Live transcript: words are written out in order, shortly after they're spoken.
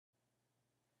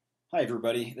Hi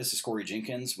everybody, this is Corey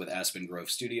Jenkins with Aspen Grove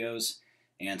Studios,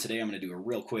 and today I'm going to do a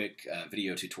real quick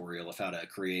video tutorial of how to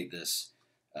create this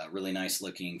really nice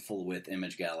looking full width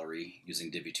image gallery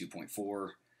using DIVI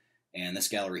 2.4. And this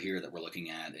gallery here that we're looking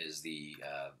at is the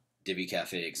DIVI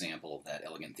Cafe example that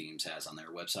Elegant Themes has on their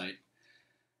website.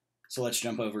 So let's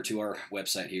jump over to our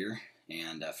website here,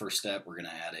 and first step we're going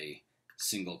to add a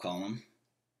single column,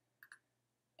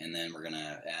 and then we're going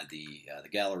to add the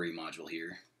gallery module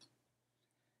here.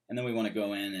 And then we want to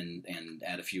go in and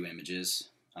add a few images.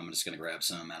 I'm just going to grab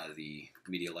some out of the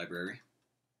media library.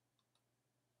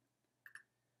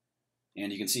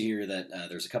 And you can see here that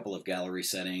there's a couple of gallery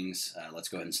settings. Let's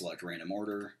go ahead and select random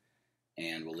order,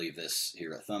 and we'll leave this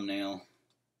here a thumbnail.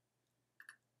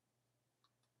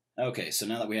 Okay, so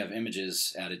now that we have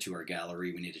images added to our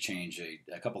gallery, we need to change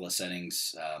a couple of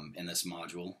settings in this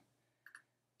module.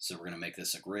 So we're going to make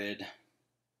this a grid,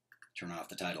 turn off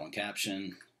the title and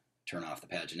caption, turn off the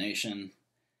pagination,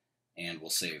 and we'll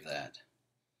save that.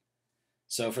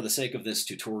 So for the sake of this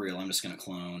tutorial, I'm just going to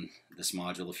clone this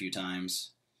module a few times,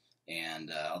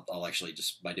 and I'll actually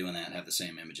just, by doing that, have the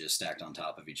same images stacked on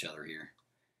top of each other here.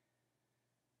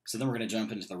 So then we're going to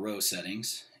jump into the row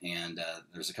settings, and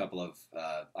there's a couple of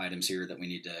items here that we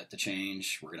need to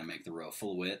change. We're going to make the row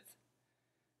full width.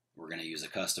 We're going to use a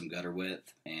custom gutter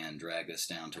width and drag this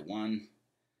down to 1.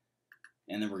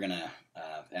 And then we're going to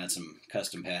add some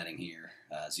custom padding here,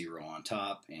 0 on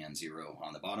top and 0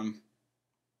 on the bottom.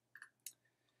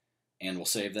 And we'll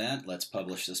save that. Let's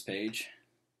publish this page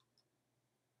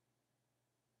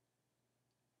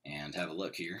and have a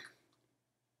look here.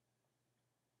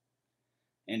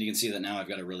 And you can see that now I've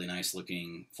got a really nice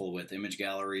looking full width image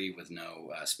gallery with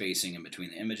no spacing in between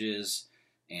the images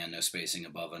and no spacing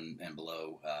above and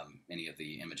below any of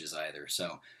the images either.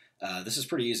 So this is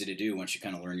pretty easy to do once you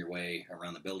kind of learn your way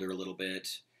around the builder a little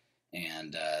bit,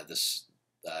 and this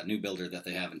new builder that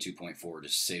they have in 2.4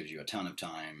 just saves you a ton of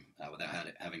time without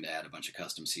having to add a bunch of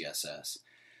custom CSS.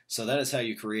 So that is how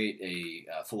you create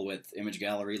a full width image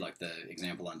gallery like the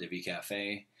example on Divi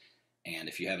Cafe. And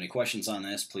if you have any questions on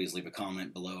this, please leave a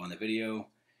comment below on the video.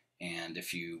 And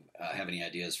if you have any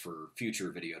ideas for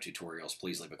future video tutorials,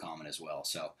 please leave a comment as well.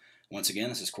 So once again,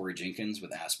 this is Corey Jenkins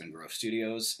with Aspen Grove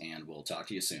Studios, and we'll talk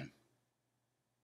to you soon.